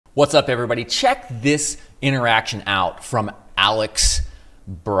What's up, everybody? Check this interaction out from Alex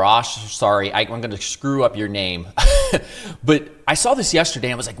Brosh. Sorry, I'm going to screw up your name. But I saw this yesterday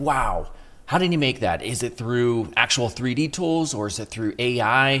and I was like, wow, how did he make that? Is it through actual 3D tools or is it through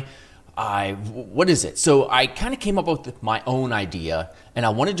AI? What is it? So I kind of came up with my own idea and I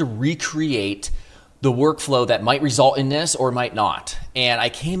wanted to recreate the workflow that might result in this or might not. And I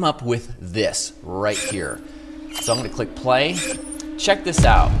came up with this right here. So I'm going to click play. Check this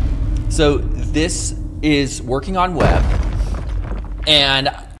out. So this is working on web, and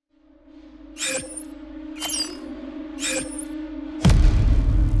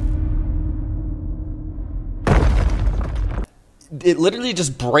it literally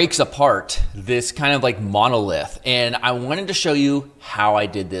just breaks apart this kind of like monolith. And I wanted to show you how I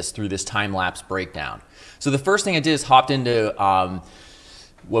did this through this time-lapse breakdown. So the first thing I did is hopped into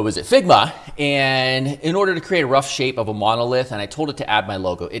Figma, and in order to create a rough shape of a monolith, and I told it to add my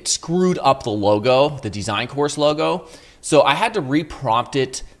logo. It screwed up the logo, the DesignCourse logo. So I had to reprompt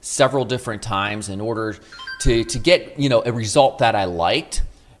it several different times in order to get, a result that I liked.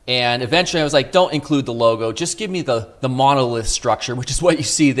 And eventually I was like, don't include the logo, just give me the monolith structure, which is what you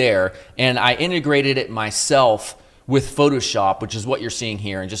see there. And I integrated it myself with Photoshop, which is what you're seeing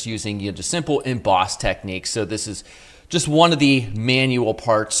here, and just using the simple emboss technique. So this is just one of the manual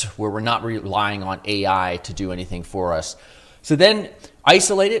parts where we're not relying on AI to do anything for us. So then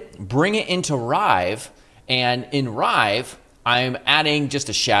isolate it, bring it into Rive, and in Rive, I'm adding just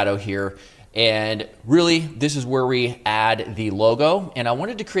a shadow here. And really, this is where we add the logo. And I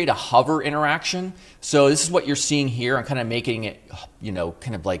wanted to create a hover interaction. So this is what you're seeing here. I'm kind of making it,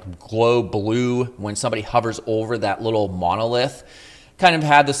 kind of like glow blue when somebody hovers over that little monolith. Kind of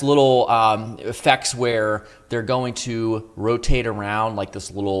had this little effects where they're going to rotate around like this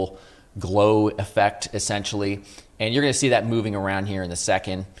little glow effect essentially. And you're going to see that moving around here in a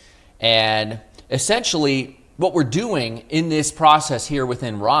second. And essentially what we're doing in this process here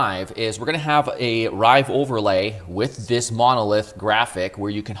within Rive is we're going to have a Rive overlay with this monolith graphic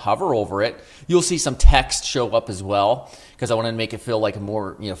where you can hover over it. You'll see some text show up as well because I wanted to make it feel like a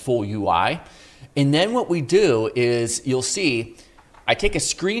more full UI. And then what we do is you'll see I take a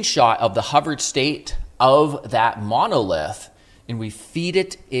screenshot of the hovered state of that monolith and we feed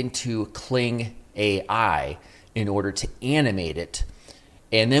it into Kling AI in order to animate it.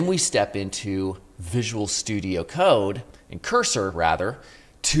 And then we step into Visual Studio Code, and Cursor rather,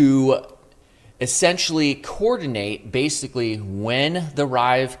 to essentially coordinate basically when the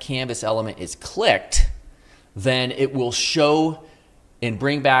Rive canvas element is clicked, then it will show and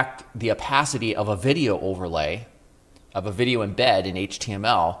bring back the opacity of a video overlay, of a video embed in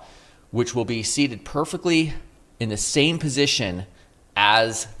HTML, which will be seated perfectly in the same position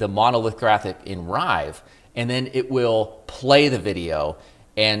as the monolith graphic in Rive, and then it will play the video.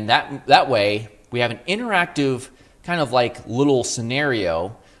 And that way we have an interactive kind of like little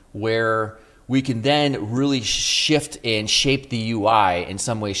scenario where we can then really shift and shape the UI in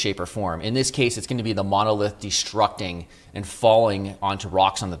some way, shape, or form. In this case, it's going to be the monolith destructing and falling onto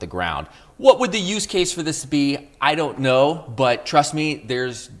rocks onto the ground. What would the use case for this be? I don't know, but trust me,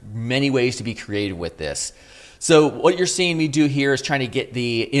 there's many ways to be creative with this. So what you're seeing me do here is trying to get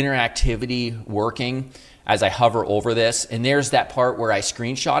the interactivity working as I hover over this. And there's that part where I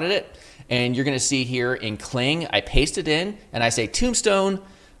screenshotted it. And you're going to see here in Kling, I paste it in and I say tombstone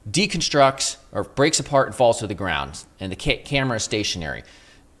deconstructs or breaks apart and falls to the ground. And the camera is stationary.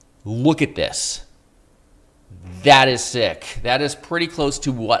 Look at this. That is sick. That is pretty close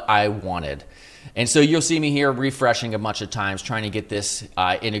to what I wanted. And so you'll see me here refreshing a bunch of times trying to get this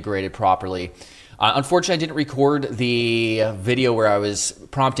integrated properly. Unfortunately, I didn't record the video where I was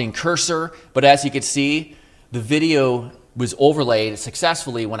prompting Cursor, but as you can see, the video was overlaid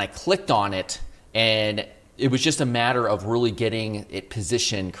successfully when I clicked on it, and it was just a matter of really getting it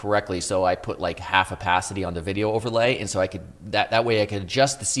positioned correctly. So I put like half opacity on the video overlay, and so I could that way I could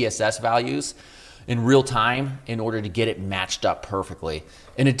adjust the CSS values in real time in order to get it matched up perfectly.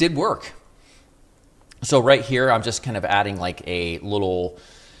 And it did work. So right here, I'm just kind of adding like a little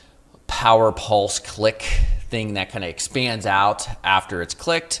power pulse click thing that kind of expands out after it's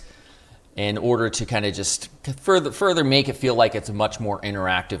clicked in order to kind of just further make it feel like it's a much more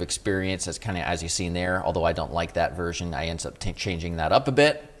interactive experience as you've seen there. Although I don't like that version, I end up changing that up a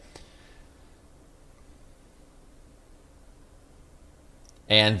bit.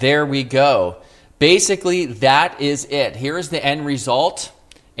 And there we go. Basically, that is it. Here is the end result.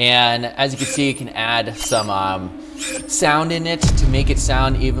 And as you can see, you can add some sound in it to make it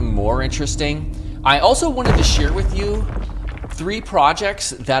sound even more interesting. I also wanted to share with you 3 projects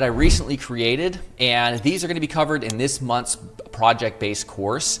that I recently created, and these are going to be covered in this month's project-based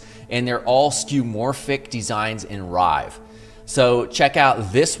course, and they're all skeuomorphic designs in Rive. So check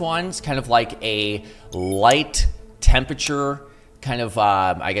out this one. It's kind of like a light temperature kind of,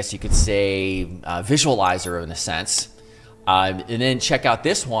 I guess you could say, visualizer in a sense. And then check out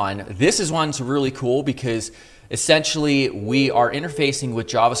this one. This is one's really cool because essentially we are interfacing with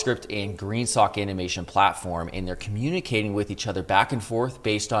JavaScript and GreenSock animation platform, and they're communicating with each other back and forth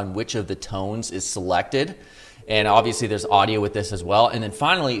based on which of the tones is selected. And obviously there's audio with this as well. And then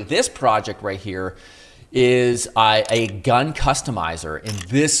finally, this project right here is a gun customizer, and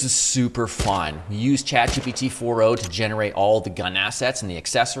this is super fun. We use ChatGPT 4.0 to generate all the gun assets and the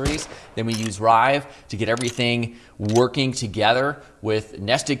accessories. Then we use Rive to get everything working together with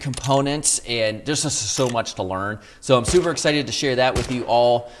nested components, and there's just so much to learn. So I'm super excited to share that with you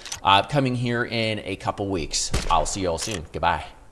all coming here in a couple weeks. I'll see you all soon. Goodbye.